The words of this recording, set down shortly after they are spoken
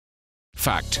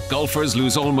Fact: golfers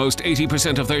lose almost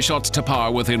 80% of their shots to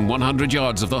par within 100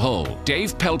 yards of the hole.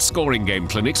 Dave Pelz scoring game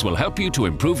clinics will help you to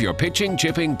improve your pitching,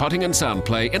 chipping, putting and sand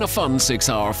play in a fun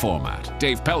 6-hour format.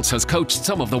 Dave Pelz has coached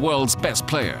some of the world's best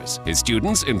players. His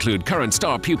students include current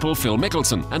star pupil Phil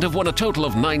Mickelson and have won a total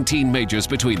of 19 majors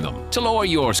between them. To lower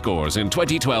your scores in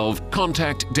 2012,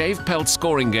 contact Dave Pelz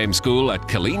Scoring Game School at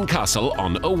Killeen Castle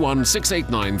on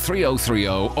 01689 3030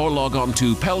 or log on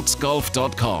to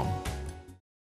peltzgolf.com.